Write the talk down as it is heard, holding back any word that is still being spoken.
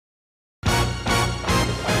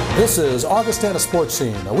This is Augustana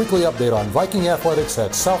Sportscene, a weekly update on Viking athletics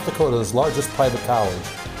at South Dakota's largest private college.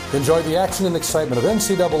 Enjoy the action and excitement of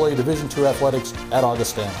NCAA Division II athletics at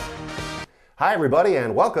Augustana. Hi everybody,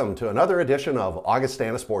 and welcome to another edition of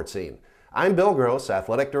Augustana Sportscene. I'm Bill Gross,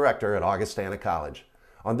 Athletic Director at Augustana College.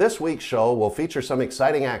 On this week's show, we'll feature some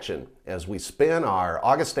exciting action as we spin our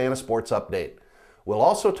Augustana Sports Update. We'll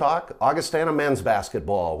also talk Augustana men's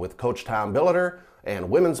basketball with Coach Tom Billiter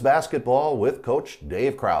and women's basketball with Coach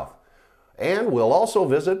Dave Krauth. And we'll also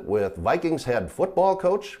visit with Vikings head football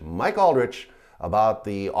coach Mike Aldrich about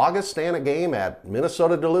the Augustana game at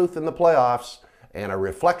Minnesota Duluth in the playoffs and a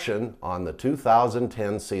reflection on the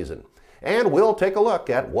 2010 season. And we'll take a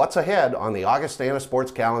look at what's ahead on the Augustana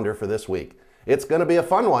sports calendar for this week. It's going to be a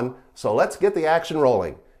fun one, so let's get the action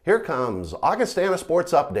rolling. Here comes Augustana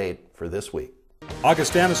Sports Update for this week.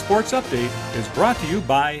 Augustana Sports Update is brought to you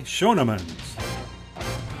by Schoenemann's.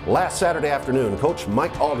 Last Saturday afternoon, Coach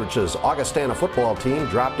Mike Aldrich's Augustana football team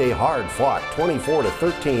dropped a hard-fought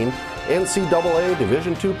 24-13 NCAA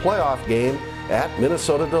Division II playoff game at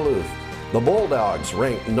Minnesota Duluth. The Bulldogs,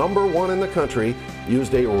 ranked number 1 in the country,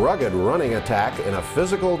 used a rugged running attack and a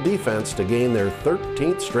physical defense to gain their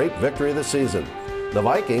 13th straight victory of the season. The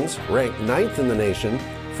Vikings, ranked 9th in the nation,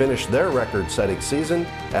 finished their record-setting season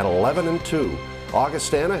at 11-2.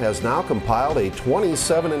 Augustana has now compiled a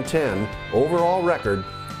 27-10 overall record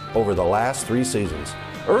over the last 3 seasons.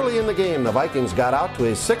 Early in the game, the Vikings got out to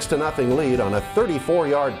a 6-0 lead on a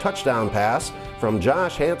 34-yard touchdown pass from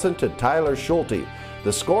Josh Hansen to Tyler Schulte.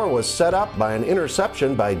 The score was set up by an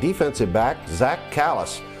interception by defensive back Zach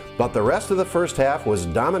Callis, but the rest of the first half was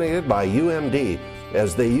dominated by UMD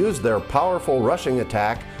as they used their powerful rushing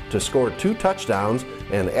attack to score 2 touchdowns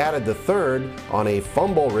and added the third on a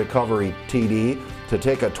fumble recovery TD to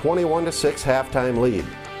take a 21-6 halftime lead.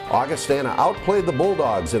 Augustana outplayed the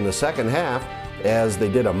Bulldogs in the second half as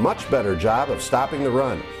they did a much better job of stopping the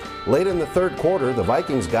run. Late in the third quarter, the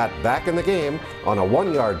Vikings got back in the game on a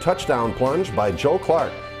 1-yard touchdown plunge by Joe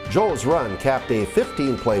Clark. Joe's run capped a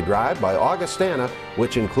 15-play drive by Augustana,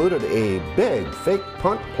 which included a big fake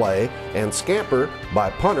punt play and scamper by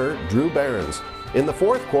punter Drew Behrens. In the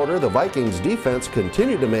fourth quarter, the Vikings defense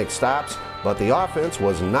continued to make stops, but the offense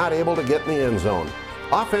was not able to get in the end zone.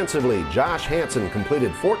 Offensively, Josh Hansen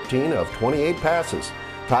completed 14 of 28 passes.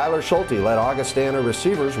 Tyler Schulte led Augustana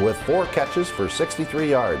receivers with 4 catches for 63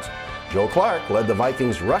 yards. Joe Clark led the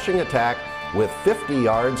Vikings rushing attack with 50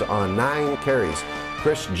 yards on 9 carries.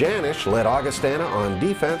 Chris Janish led Augustana on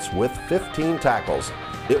defense with 15 tackles.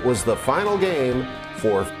 It was the final game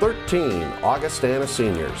for 13 Augustana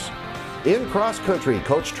seniors. In cross country,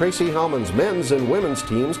 Coach Tracy Hellman's men's and women's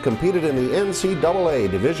teams competed in the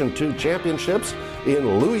NCAA Division II championships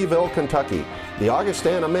in Louisville, Kentucky. The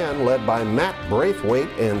Augustana men, led by Matt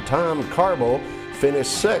Braithwaite and Tom Carbo,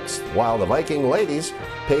 finished 6th, while the Viking ladies,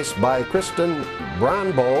 paced by Kristen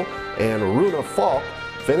Brandbo and Runa Falk,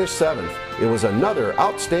 finished 7th. It was another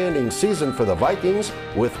outstanding season for the Vikings,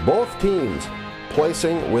 with both teams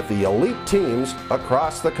placing with the elite teams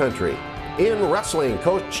across the country. In wrestling,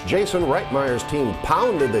 Coach Jason Reitmeyer's team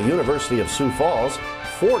pounded the University of Sioux Falls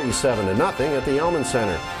 47-0 at the Elman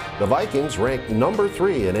Center. The Vikings, ranked number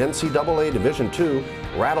 3 in NCAA Division II,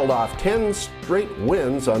 rattled off 10 straight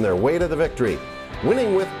wins on their way to the victory.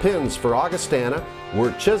 Winning with pins for Augustana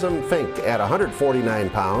were Chisholm Fink at 149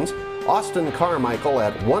 pounds, Austin Carmichael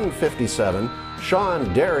at 157,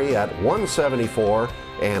 Sean Derry at 174,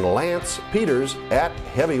 and Lance Peters at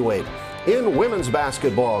heavyweight. In women's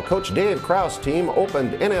basketball, Coach Dave Krauth's team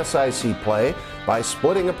opened NSIC play by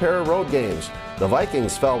splitting a pair of road games. The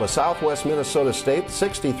Vikings fell to Southwest Minnesota State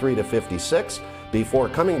 63-56 before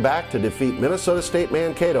coming back to defeat Minnesota State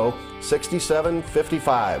Mankato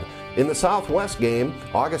 67-55. In the Southwest game,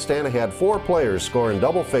 Augustana had 4 players scoring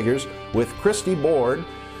double figures, with Christy Board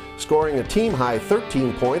scoring a team-high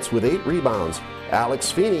 13 points with 8 rebounds.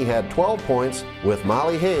 Alex Feeney had 12 points, with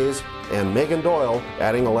Molly Hayes and Megan Doyle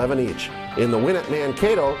adding 11 each. In the win at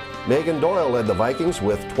Mankato, Megan Doyle led the Vikings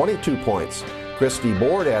with 22 points. Christy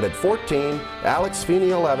Board added 14, Alex Feeney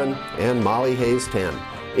 11, and Molly Hayes 10.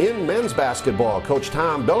 In men's basketball, Coach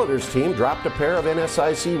Tom Billiter's team dropped a pair of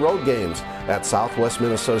NSIC road games at Southwest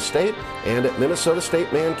Minnesota State and at Minnesota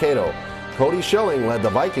State Mankato. Cody Schilling led the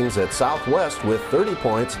Vikings at Southwest with 30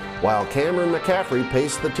 points, while Cameron McCaffrey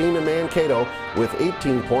paced the team in Mankato with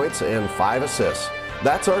 18 points and 5 assists.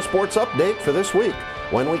 That's our sports update for this week.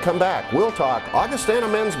 When we come back, we'll talk Augustana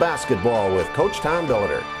men's basketball with Coach Tom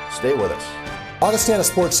Billiter. Stay with us. Augustana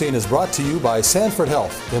Sportscene is brought to you by Sanford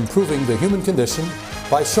Health, improving the human condition,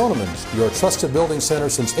 by Schoenemann's, your trusted building center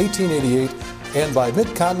since 1888, and by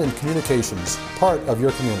Mid-Continent Communications, part of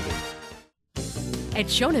your community. At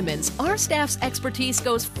Schoenemann's, our staff's expertise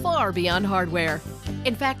goes far beyond hardware.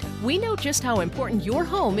 In fact, we know just how important your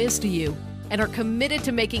home is to you and are committed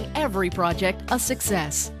to making every project a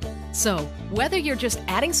success. So, whether you're just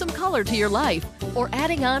adding some color to your life or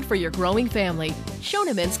adding on for your growing family,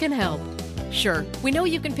 Schoenemann's can help. Sure, we know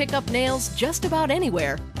you can pick up nails just about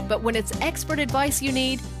anywhere, but when it's expert advice you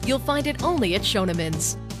need, you'll find it only at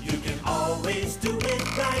Schoenemann's. You can always do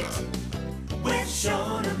it right with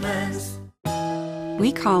Schoenemann's.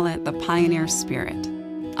 We call it the pioneer spirit,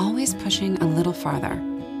 always pushing a little farther,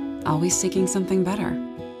 always seeking something better.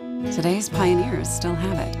 Today's pioneers still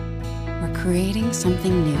have it. We're creating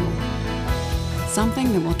something new,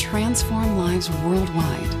 something that will transform lives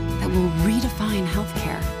worldwide, that will redefine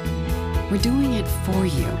healthcare. We're doing it for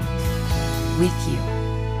you, with you.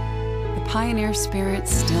 The pioneer spirit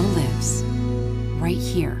still lives, right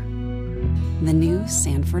here, the new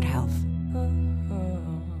Sanford Health.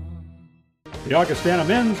 The Augustana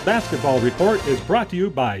Men's Basketball Report is brought to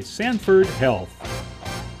you by Sanford Health.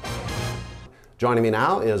 Joining me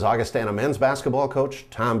now is Augustana men's basketball coach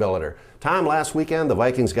Tom Billiter. Tom, last weekend the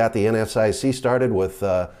Vikings got the NSIC started with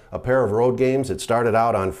a pair of road games. It started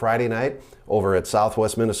out on Friday night over at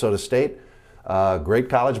Southwest Minnesota State. Great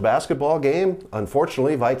college basketball game.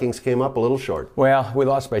 Unfortunately, Vikings came up a little short. Well, we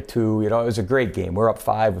lost by 2. It was a great game. We're up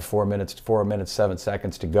 5 with 4 minutes, 7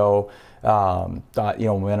 seconds to go. Thought,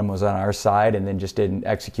 momentum was on our side, and then just didn't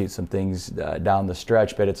execute some things down the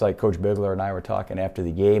stretch. But it's like Coach Bigler and I were talking after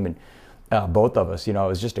the game, and both of us, it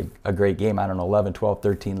was just a great game. I don't know, 11, 12,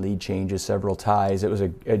 13 lead changes, several ties. It was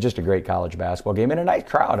just a great college basketball game and a nice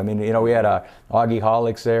crowd. I mean, we had Augie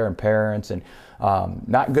Holics there and parents, and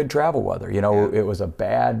not good travel weather. It was a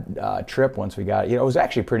bad trip once we got. It was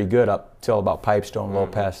actually pretty good up till about Pipestone, a little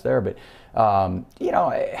past there, but.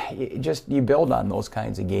 You build on those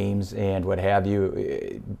kinds of games and what have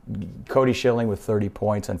you. Cody Schilling with 30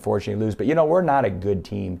 points, unfortunately lose, but we're not a good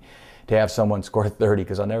team to have someone score 30,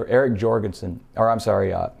 because Eric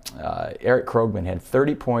Krogman had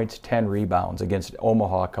 30 points, 10 rebounds against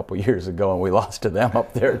Omaha a couple years ago, and we lost to them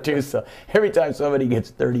up there too. So every time somebody gets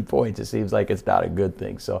 30 points, it seems like it's not a good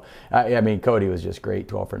thing. So, Cody was just great,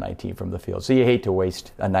 12 for 19 from the field. So you hate to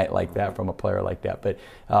waste a night like that from a player like that. But,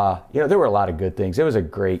 there were a lot of good things. It was a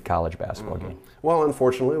great college basketball game. Well,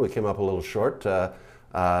 unfortunately, we came up a little short.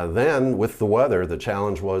 Then, with the weather, the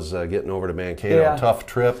challenge was getting over to Mankato. Yeah. Tough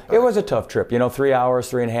trip. It was a tough trip. 3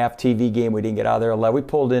 hours, 3.5 TV game. We didn't get out of there 11. We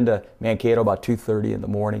pulled into Mankato about 2:30 in the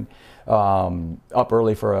morning. Up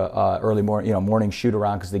early for a early morning shoot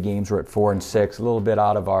around, because the games were at 4 and 6. A little bit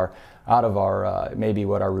out of our maybe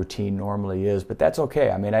what our routine normally is, but that's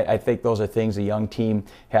okay. I think those are things a young team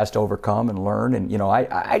has to overcome and learn. And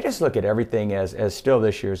I just look at everything as still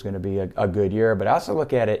this year is going to be a good year, but I also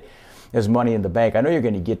look at it as money in the bank. I know you're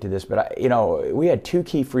going to get to this, but we had 2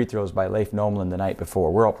 key free throws by Leif Nomelin the night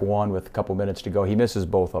before. We're up 1 with a couple minutes to go. He misses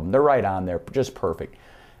both of them. They're right on there, just perfect.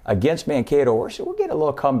 Against Mankato, we're getting a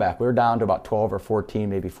little comeback. We were down to about 12 or 14,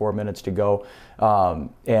 maybe 4 minutes to go,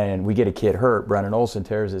 and we get a kid hurt. Brennan Olson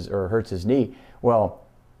hurts his knee. Well,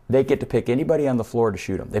 they get to pick anybody on the floor to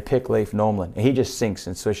shoot him. They pick Leif Nomelin, and he just sinks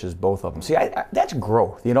and swishes both of them. See, that's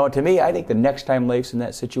growth. To me, I think the next time Leif's in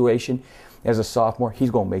that situation, as a sophomore, he's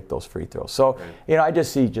going to make those free throws. So, I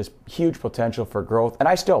just see just huge potential for growth, and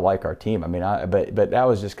I still like our team. But that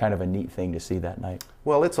was just kind of a neat thing to see that night.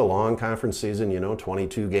 Well, it's a long conference season,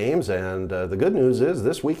 22 games, and the good news is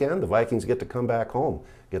this weekend the Vikings get to come back home,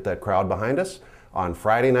 get that crowd behind us. On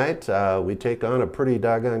Friday night, we take on a pretty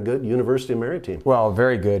doggone good University of Mary team. Well,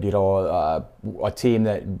 very good. A team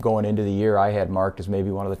that going into the year I had marked as maybe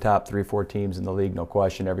one of the top 3-4 teams in the league, no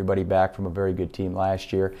question. Everybody back from a very good team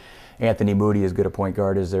last year. Anthony Moody, as good a point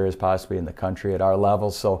guard as there is possibly in the country at our level.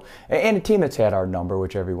 So, and a team that's had our number,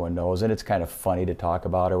 which everyone knows, and it's kind of funny to talk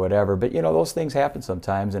about or whatever. But those things happen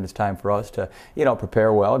sometimes, and it's time for us to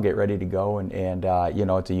prepare well, get ready to go, and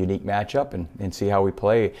it's a unique matchup, and see how we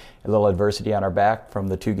play. A little adversity on our back from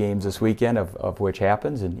the 2 games this weekend, of which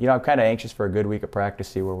happens, and I'm kind of anxious for a good week of practice,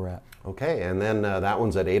 see where we're at. Okay, and then that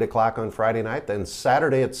one's at 8 o'clock on Friday night. Then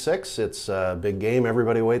Saturday at 6, it's a big game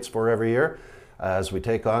everybody waits for every year, as we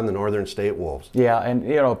take on the Northern State Wolves. Yeah, and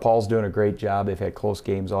Paul's doing a great job. They've had close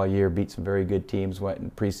games all year, beat some very good teams, went in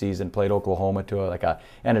preseason, played Oklahoma to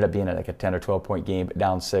ended up being a 10 or 12 point game, but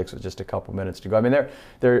down 6 with just a couple minutes to go.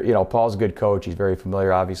 They're Paul's a good coach. He's very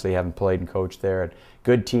familiar, obviously, having played and coached there. And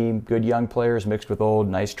good team, good young players mixed with old.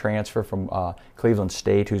 Nice transfer from Cleveland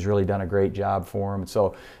State, who's really done a great job for him.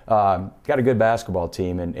 So got a good basketball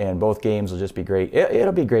team, and both games will just be great.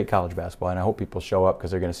 It'll be great college basketball, and I hope people show up because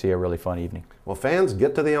they're going to see a really fun evening. Well, fans,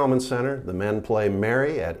 get to the Elman Center. The men play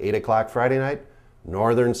Mary at 8 o'clock Friday night.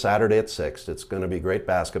 Northern Saturday at 6. It's going to be great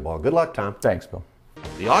basketball. Good luck, Tom. Thanks, Bill.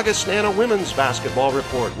 The Augustana Women's Basketball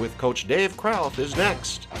Report with Coach Dave Krauth is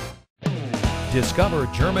next. Discover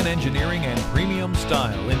German engineering and premium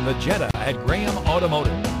style in the Jetta at Graham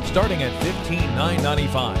Automotive. Starting at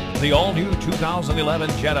 $15,995, the all-new 2011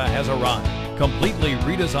 Jetta has arrived. Completely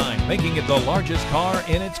redesigned, making it the largest car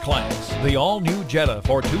in its class. The all-new Jetta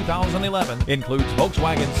for 2011 includes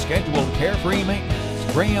Volkswagen's scheduled carefree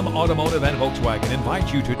maintenance. Graham Automotive and Volkswagen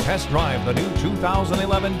invite you to test drive the new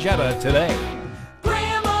 2011 Jetta today.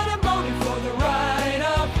 Graham Automotive for the ride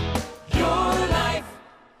of your life.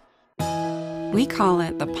 We call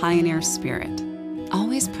it the pioneer spirit,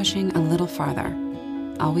 always pushing a little farther,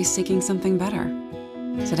 always seeking something better.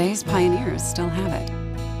 Today's pioneers still have it.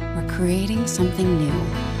 We're creating something new,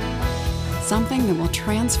 something that will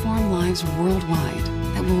transform lives worldwide,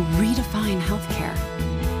 that will redefine healthcare.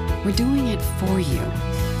 We're doing it for you,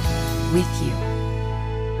 with you.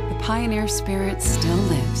 The pioneer spirit still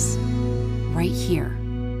lives, right here,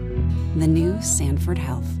 the new Sanford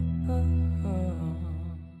Health.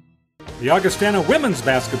 The Augustana Women's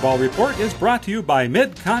Basketball Report is brought to you by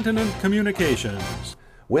Mid-Continent Communications.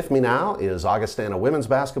 With me now is Augustana women's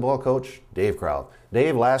basketball coach Dave Krauth.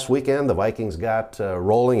 Dave, last weekend the Vikings got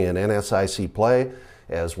rolling in NSIC play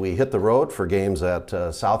as we hit the road for games at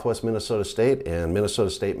Southwest Minnesota State and Minnesota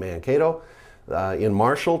State Mankato. In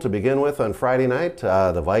Marshall to begin with on Friday night,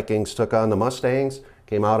 the Vikings took on the Mustangs,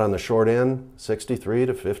 came out on the short end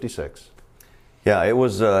 63-56. Yeah, it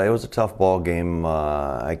was a tough ball game.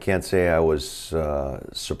 I can't say I was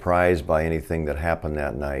surprised by anything that happened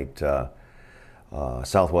that night.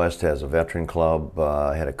 Southwest has a veteran club,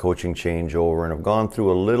 had a coaching changeover, and have gone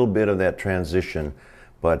through a little bit of that transition.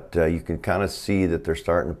 But you can kind of see that they're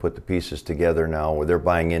starting to put the pieces together now, where they're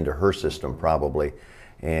buying into her system probably.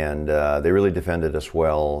 And they really defended us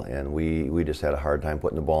well, and we just had a hard time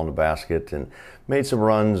putting the ball in the basket and made some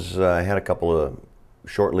runs. Had a couple of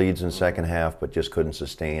short leads in the second half, but just couldn't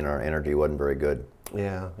sustain. Our energy wasn't very good.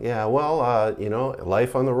 Yeah. Well, you know,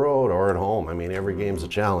 life on the road or at home. I mean, every game's a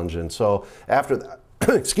challenge. And so after that,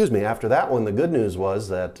 after that one, the good news was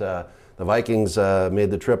that the Vikings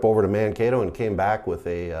made the trip over to Mankato and came back with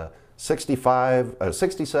a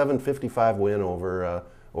 67-55 win over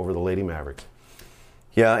the Lady Mavericks.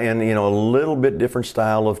 Yeah, and you know, a little bit different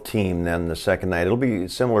style of team than the second night. It'll be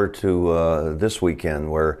similar to this weekend,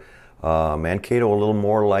 where Mankato a little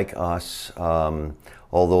more like us.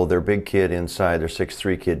 Although their big kid inside, their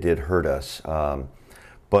 6'3" kid, did hurt us.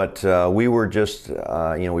 But we were just,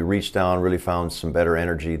 we reached down, really found some better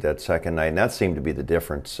energy that second night, and that seemed to be the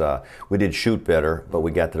difference. We did shoot better, but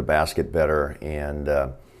we got to the basket better, and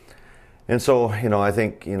so, you know, I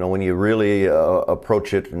think, you know, when you really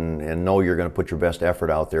approach it and know you're going to put your best effort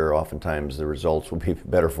out there, oftentimes the results will be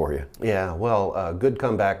better for you. Yeah, well, good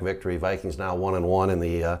comeback victory. Vikings now 1-1 in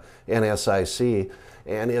the NSIC.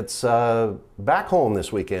 And it's back home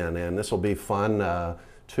this weekend, and this will be fun.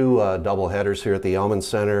 Two double headers here at the Elman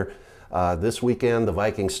Center. This weekend, the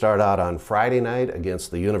Vikings start out on Friday night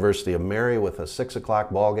against the University of Mary with a 6 o'clock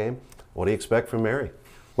ball game. What do you expect from Mary?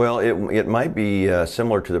 Well, it might be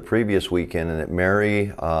similar to the previous weekend in that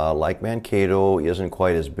Mary, like Mankato, isn't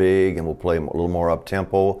quite as big and will play a little more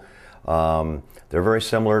up-tempo. They're very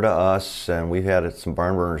similar to us, and we've had some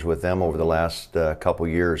barn burners with them over the last couple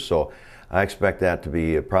years, so I expect that to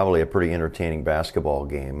be probably a pretty entertaining basketball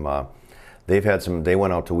game. They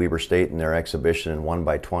went out to Weber State in their exhibition and won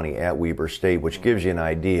by 20 at Weber State, which gives you an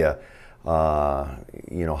idea,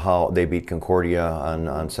 how they beat Concordia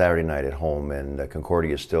on Saturday night at home, and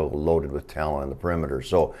Concordia is still loaded with talent on the perimeter.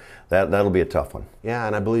 So that'll be a tough one. Yeah,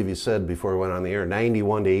 and I believe you said before we went on the air,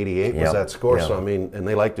 91-88 was that score. Yep. So I mean, and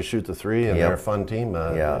they like to shoot the three, and they're a fun team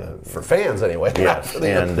for fans anyway. Yes,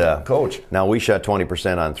 and coach. Now we shot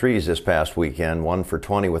 20% on threes this past weekend, 1 for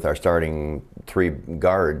 20 with our starting 3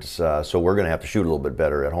 guards. So we're going to have to shoot a little bit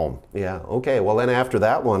better at home. Yeah. Okay. Well, then after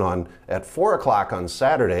that one at 4 o'clock on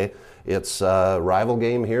Saturday, it's a rival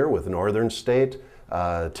game here with Northern State,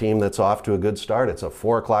 a team that's off to a good start. It's a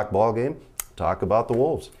 4 o'clock ball game. Talk about the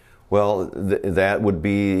Wolves. Well, that would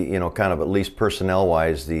be, kind of at least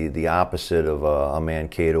personnel-wise, the opposite of a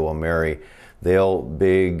Mankato, a Mary. They'll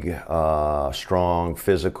big, strong,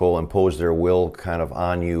 physical, impose their will kind of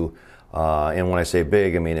on you. And when I say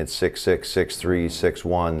big, I mean it's 6'6", 6'3",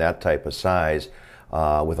 6'1", that type of size.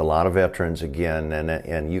 With a lot of veterans again,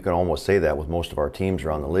 and you can almost say that with most of our teams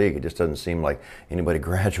around the league. It just doesn't seem like anybody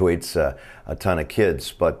graduates a ton of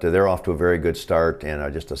kids, but they're off to a very good start and are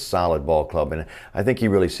just a solid ball club. And I think he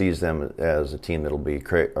really sees them as a team that'll be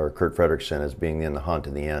Kurt Frederickson as being in the hunt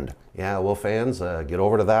in the end. Yeah, well, fans, get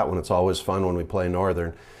over to that one. It's always fun when we play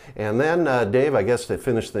Northern. And then, Dave, I guess to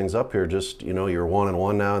finish things up here, just, you're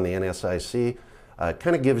 1-1 now in the NSIC. It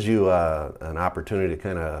kind of gives you an opportunity to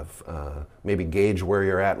kind of maybe gauge where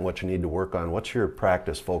you're at and what you need to work on. What's your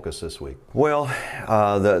practice focus this week? Well,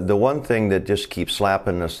 the one thing that just keeps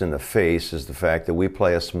slapping us in the face is the fact that we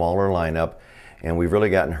play a smaller lineup, and we've really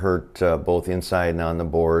gotten hurt both inside and on the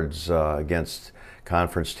boards against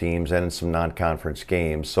conference teams and in some non-conference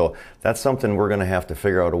games. So that's something we're going to have to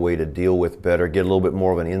figure out a way to deal with better, get a little bit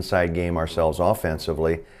more of an inside game ourselves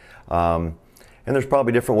offensively. And there's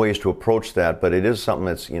probably different ways to approach that, but it is something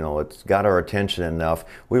that's, it's got our attention enough.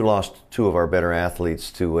 We've lost 2 of our better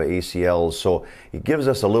athletes to ACLs, so it gives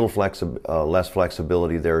us a little less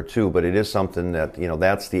flexibility there too, but it is something that,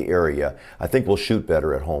 that's the area. I think we'll shoot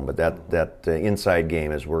better at home, but that inside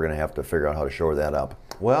game is we're going to have to figure out how to shore that up.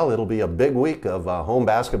 Well, it'll be a big week of home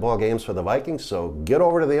basketball games for the Vikings, so get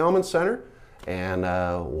over to the Elman Center and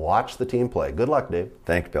watch the team play. Good luck, Dave.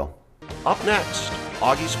 Thanks, Bill. Up next,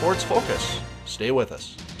 Augie Sports Focus. Stay with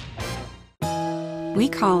us. We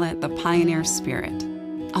call it the pioneer spirit,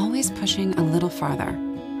 always pushing a little farther,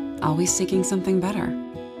 always seeking something better.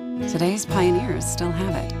 Today's pioneers still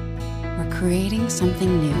have it. We're creating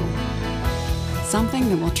something new, something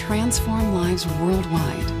that will transform lives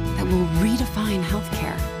worldwide, that will redefine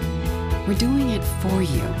healthcare. We're doing it for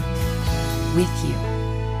you, with you.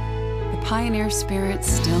 The pioneer spirit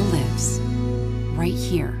still lives, right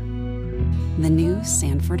here, the new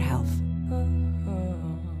Sanford Health.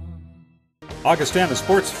 Augustana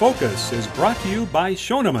Sports Focus is brought to you by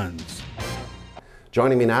Schoenemann's.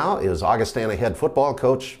 Joining me now is Augustana head football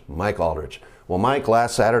coach Mike Aldrich. Well, Mike,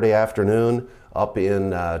 last Saturday afternoon up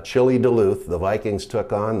in chilly Duluth, the Vikings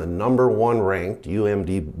took on the #1 ranked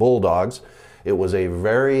UMD Bulldogs. It was a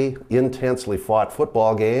very intensely fought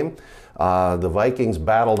football game. The Vikings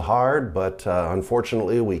battled hard, but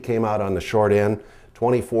unfortunately we came out on the short end,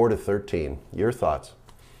 24-13. Your thoughts?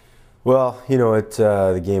 Well,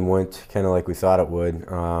 the game went kind of like we thought it would.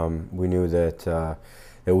 We knew that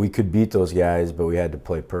we could beat those guys, but we had to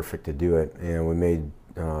play perfect to do it, and we made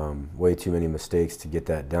way too many mistakes to get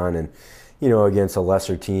that done. And against a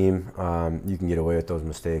lesser team, you can get away with those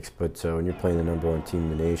mistakes, but when you're playing the #1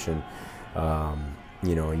 team in the nation,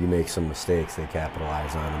 you make some mistakes, they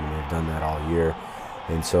capitalize on them, and they've done that all year.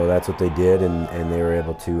 And so that's what they did, and they were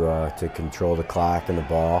able to control the clock and the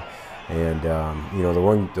ball. And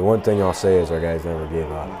the one thing I'll say is our guys never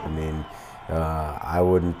gave up. I mean,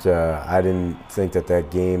 I didn't think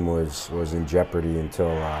that game was in jeopardy until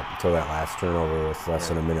that last turnover with less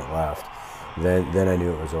than a minute left. Then I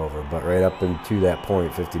knew it was over. But right up into that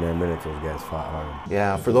point, 59 minutes, those guys fought hard.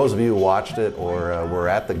 Yeah, for those of you who watched it or were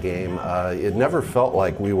at the game, it never felt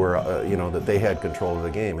like we were, that they had control of the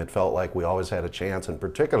game. It felt like we always had a chance, and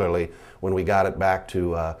particularly when we got it back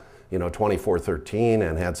to 24-13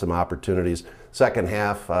 and had some opportunities. Second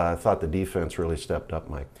half, I thought the defense really stepped up,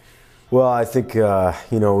 Mike. Well, I think, we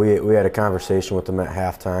had a conversation with them at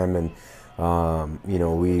halftime, and,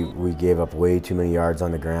 we gave up way too many yards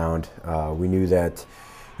on the ground. We knew that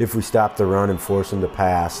if we stopped the run and forced them to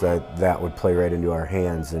pass, that would play right into our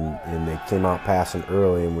hands, and they came out passing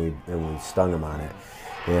early, and we stung them on it.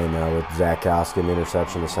 And with Zach Kowski, an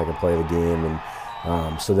interception the second play of the game, and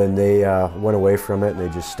so then they went away from it, and they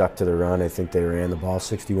just stuck to the run. I think they ran the ball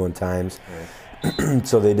 61 times. Right.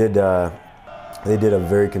 So they did a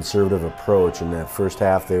very conservative approach. In that first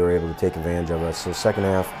half, they were able to take advantage of us. So second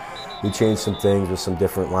half, we changed some things with some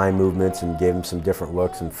different line movements and gave them some different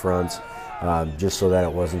looks and fronts, just so that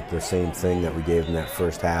it wasn't the same thing that we gave them that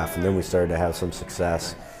first half. And then we started to have some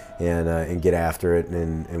success and get after it,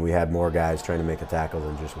 and we had more guys trying to make a tackle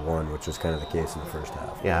than just one, which was kind of the case in the first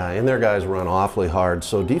half. Yeah, and their guys run awfully hard.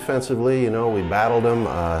 So defensively, we battled them,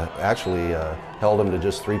 actually held them to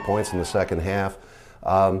just 3 points in the second half.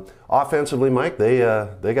 Offensively, Mike, they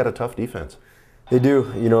got a tough defense. They do.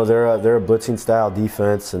 They're a blitzing style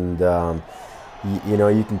defense, and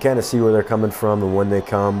you can kind of see where they're coming from and when they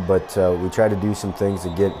come. But we try to do some things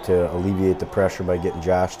to alleviate the pressure by getting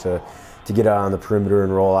Josh to get out on the perimeter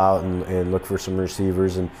and roll out and look for some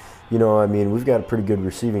receivers. And we've got a pretty good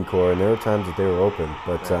receiving core, and there were times that they were open,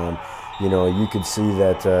 but you could see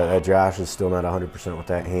that Josh is still not 100% with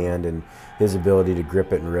that hand, and his ability to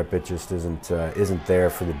grip it and rip it just isn't there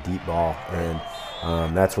for the deep ball.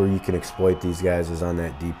 And that's where you can exploit these guys, is on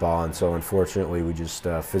that deep ball. And so unfortunately we just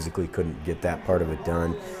physically couldn't get that part of it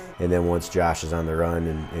done. And then once Josh is on the run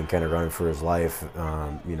and kind of running for his life,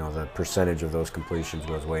 the percentage of those completions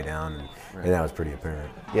goes way down, and that was pretty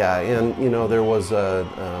apparent. Yeah, and there was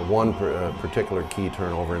one particular key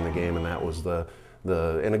turnover in the game, and that was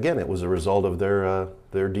and again, it was a result of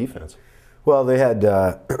their defense. Well, they had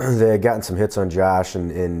gotten some hits on Josh,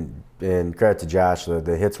 and credit to Josh,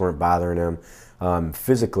 the hits weren't bothering him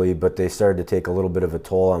physically, but they started to take a little bit of a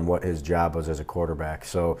toll on what his job was as a quarterback.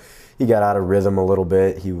 So he got out of rhythm a little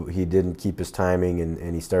bit. He didn't keep his timing,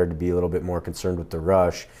 and he started to be a little bit more concerned with the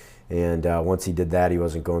rush. And once he did that, he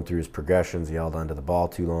wasn't going through his progressions. He held onto the ball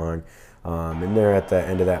too long. And there at the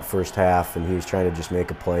end of that first half, and he was trying to just make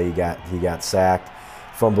a play. He got sacked,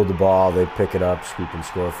 fumbled the ball. They pick it up, scoop and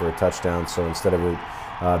score for a touchdown. So instead of it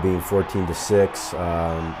being 14-6,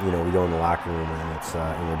 we go in the locker room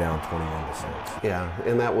and we're down 21-6. Yeah,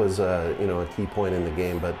 and that was a key point in the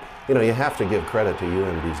game. But you have to give credit to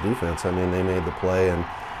UMD's defense. I mean, they made the play, and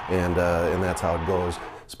that's how it goes.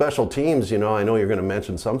 Special teams, I know you're going to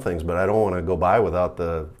mention some things, but I don't want to go by without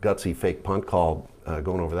the gutsy fake punt call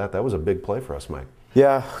going over that. That was a big play for us, Mike.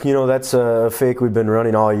 Yeah, that's a fake we've been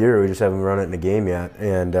running all year. We just haven't run it in a game yet.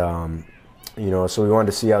 And, so we wanted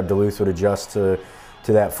to see how Duluth would adjust to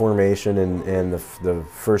that formation. And the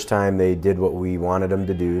first time they did what we wanted them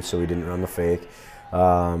to do, so we didn't run the fake.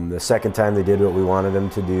 The second time they did what we wanted them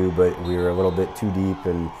to do, but we were a little bit too deep,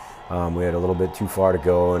 and we had a little bit too far to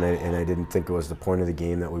go, and I didn't think it was the point of the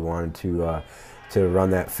game that we wanted to run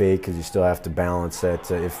that fake, because you still have to balance that.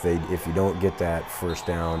 If you don't get that first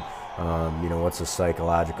down, what's the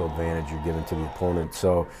psychological advantage you're giving to the opponent?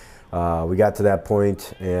 So we got to that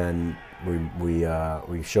point, and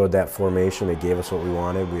we showed that formation. They gave us what we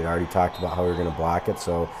wanted. We had already talked about how we were going to block it,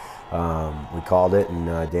 so we called it,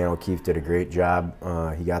 and Dan O'Keefe did a great job.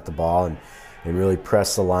 He got the ball and really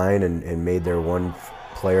pressed the line and made their one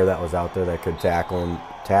player that was out there that could tackle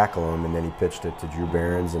him, and then he pitched it to Drew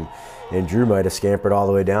Behrens, and Drew might have scampered all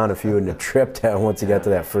the way down if he wouldn't have tripped once he got to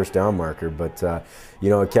that first down marker. But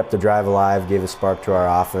it kept the drive alive, gave a spark to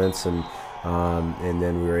our offense, and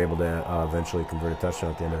then we were able to eventually convert a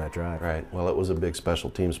touchdown at the end of that drive. Right. Well, it was a big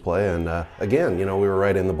special teams play, and again, we were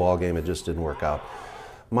right in the ball game. It just didn't work out.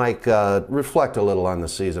 Mike, reflect a little on the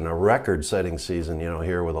season, a record-setting season,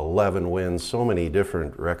 here with 11 wins, so many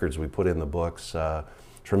different records we put in the books.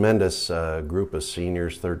 Tremendous group of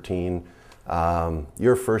seniors, 13.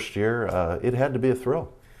 Your first year, it had to be a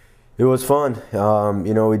thrill. It was fun.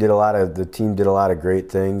 The team did a lot of great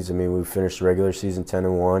things. I mean, we finished the regular season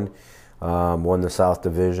 10-1, won the South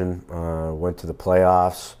Division, went to the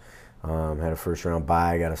playoffs, had a first-round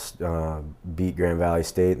bye, got to beat Grand Valley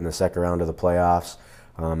State in the second round of the playoffs.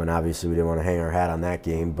 And obviously we didn't want to hang our hat on that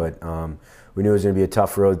game, but we knew it was going to be a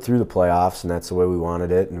tough road through the playoffs, and that's the way we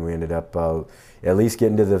wanted it, and we ended up at least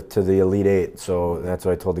getting to the Elite Eight. So that's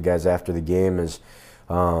what I told the guys after the game is,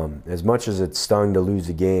 as much as it stung to lose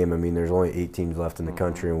the game, I mean, there's only 8 teams left in the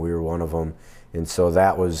country, and we were one of them. And so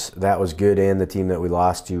that was good, and the team that we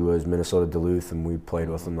lost to was Minnesota Duluth, and we played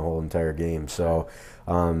with them the whole entire game. So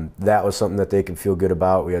that was something that they could feel good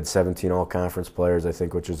about. We had 17 all-conference players, I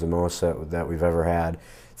think, which is the most that we've ever had.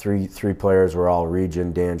 Three players were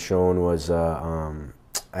all-region. Dan Schoen was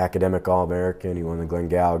academic All-American. He won the Glenn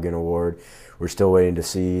Galligan Award. We're still waiting to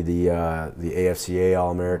see the AFCA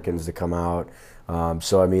All-Americans to come out.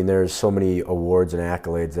 So, I mean, there's so many awards and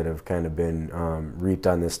accolades that have kind of been reaped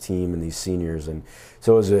on this team and these seniors. And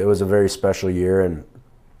so it was a very special year. And,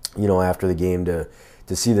 after the game to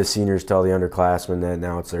see the seniors tell the underclassmen that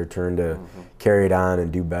now it's their turn to carry it on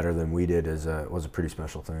and do better than we did was a pretty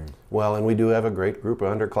special thing. Well, and we do have a great group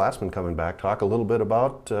of underclassmen coming back. Talk a little bit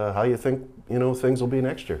about how you think things will be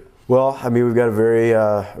next year. Well, I mean, we've got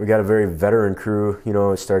a very veteran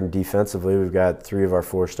crew. Starting defensively, we've got 3 of our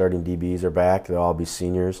 4 starting DBs are back. They'll all be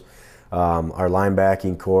seniors. Our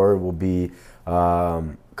linebacking core will be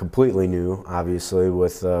completely new, obviously,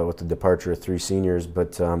 with the departure of 3 seniors.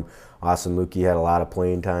 But Austin Lukey had a lot of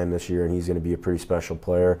playing time this year, and he's going to be a pretty special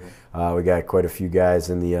player. We got quite a few guys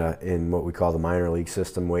in what we call the minor league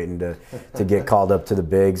system waiting to get called up to the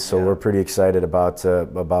bigs. So we're pretty excited about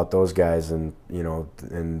those guys,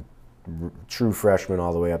 and true freshmen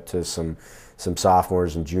all the way up to some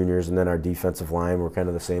sophomores and juniors. And then our defensive line, we're kind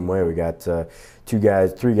of the same way. We got 3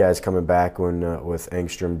 guys coming back with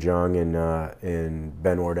Engstrom, Jung, and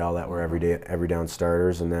Ben Wardell that were every down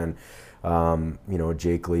starters, and then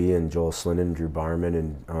Jake Lee and Joel Slinden, Drew Barman,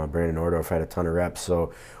 and Brandon Ordorf had a ton of reps.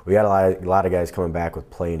 So we got a lot of guys coming back with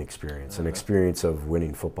playing experience and experience of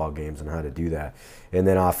winning football games and how to do that. And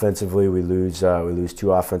then offensively, we lose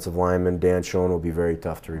 2 offensive linemen. Dan Schoen will be very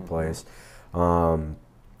tough to replace.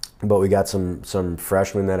 But we got some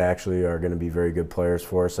freshmen that actually are going to be very good players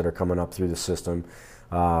for us that are coming up through the system.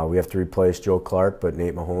 We have to replace Joe Clark, but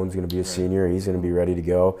Nate Mahone's going to be a senior. He's going to be ready to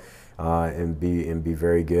go. And be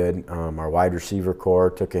very good. Our wide receiver core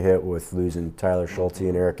took a hit with losing Tyler Schulte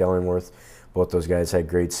and Eric Ellingworth, both those guys had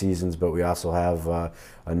great seasons, but we also have a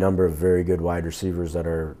number of very good wide receivers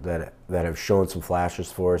that have shown some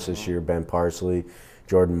flashes for us this year. Ben Parsley,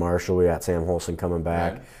 Jordan Marshall, we got Sam Holson coming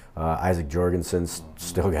back. Right. Isaac Jorgensen's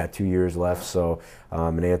still got 2 years left, so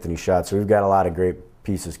and Anthony Schott. So we've got a lot of great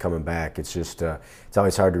pieces coming back. It's just it's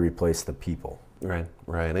always hard to replace the people. Right,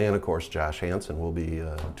 right, and of course Josh Hansen will be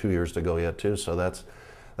 2 years to go yet too. So that's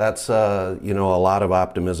you know, a lot of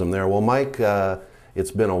optimism there. Well, Mike, it's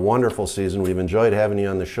been a wonderful season. We've enjoyed having you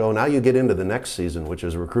on the show. Now you get into the next season, which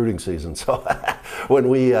is recruiting season. So when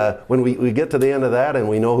we get to the end of that and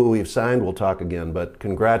we know who we've signed, we'll talk again. But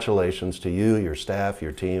congratulations to you, your staff,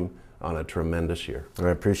 your team on a tremendous year. I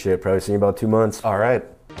appreciate it. Probably see you in about 2 months. All right.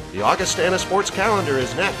 The Augustana Sports Calendar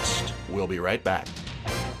is next. We'll be right back.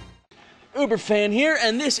 Uber fan here,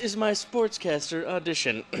 and this is my sportscaster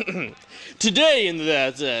audition. Today in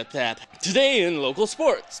Today in local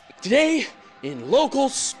sports. Today in local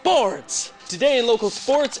sports. Today in local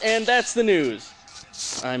sports, and that's the news.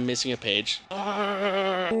 I'm missing a page.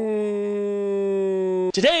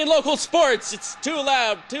 Today in local sports. It's too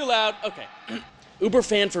loud. Okay. Uber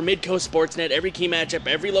fan for Midcoast Sportsnet. Every key matchup,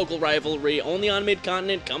 every local rivalry, only on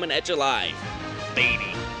Mid-Continent, coming at you live.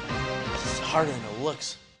 Baby. This is harder than it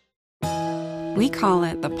looks. We call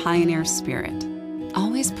it the pioneer spirit.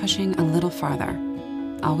 Always pushing a little farther.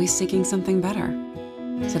 Always seeking something better.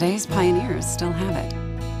 Today's pioneers still have it.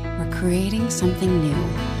 We're creating something new.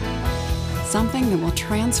 Something that will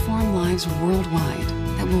transform lives worldwide,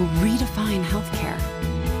 that will redefine healthcare.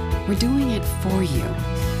 We're doing it for you,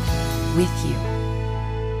 with you.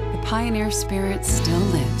 The pioneer spirit still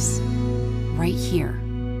lives, right here,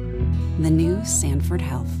 the new Sanford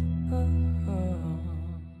Health.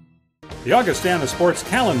 The Augustana Sports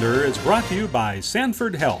Calendar is brought to you by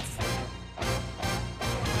Sanford Health.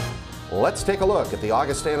 Let's take a look at the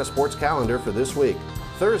Augustana Sports Calendar for this week.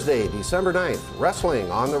 Thursday, December 9th,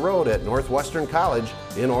 wrestling on the road at Northwestern College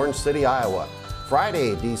in Orange City, Iowa.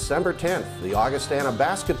 Friday, December 10th, the Augustana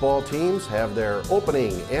basketball teams have their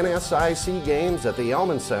opening NSIC games at the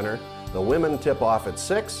Elman Center. The women tip off at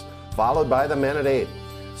 6, followed by the men at 8.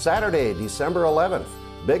 Saturday, December 11th,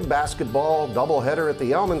 big basketball doubleheader at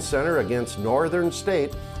the Elman Center against Northern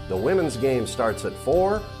State. The women's game starts at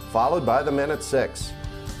 4, followed by the men at 6.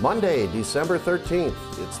 Monday, December 13th,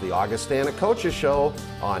 it's the Augustana Coaches Show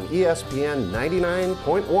on ESPN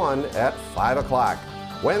 99.1 at 5 o'clock.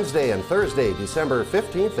 Wednesday and Thursday, December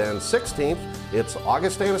 15th and 16th, it's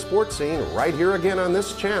Augustana Sportscene right here again on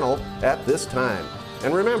this channel at this time.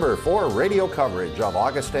 And remember, for radio coverage of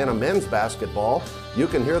Augustana men's basketball, you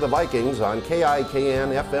can hear the Vikings on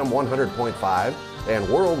KIKN FM 100.5 and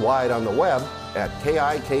worldwide on the web at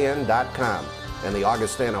KIKN.com. And the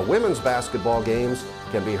Augustana women's basketball games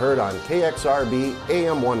can be heard on KXRB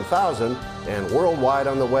AM 1000 and worldwide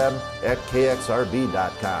on the web at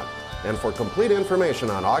KXRB.com. And for complete information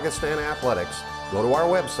on Augustana athletics, go to our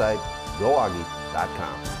website,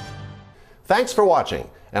 goaugie.com. Thanks for watching,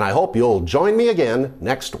 and I hope you'll join me again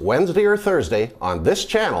next Wednesday or Thursday on this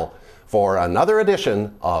channel for another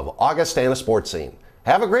edition of Augustana Sportscene.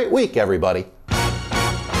 Have a great week, everybody.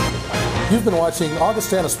 You've been watching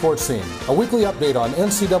Augustana Sportscene, a weekly update on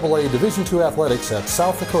NCAA Division II athletics at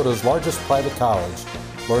South Dakota's largest private college.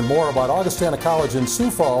 Learn more about Augustana College in Sioux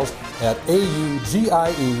Falls at augie.edu.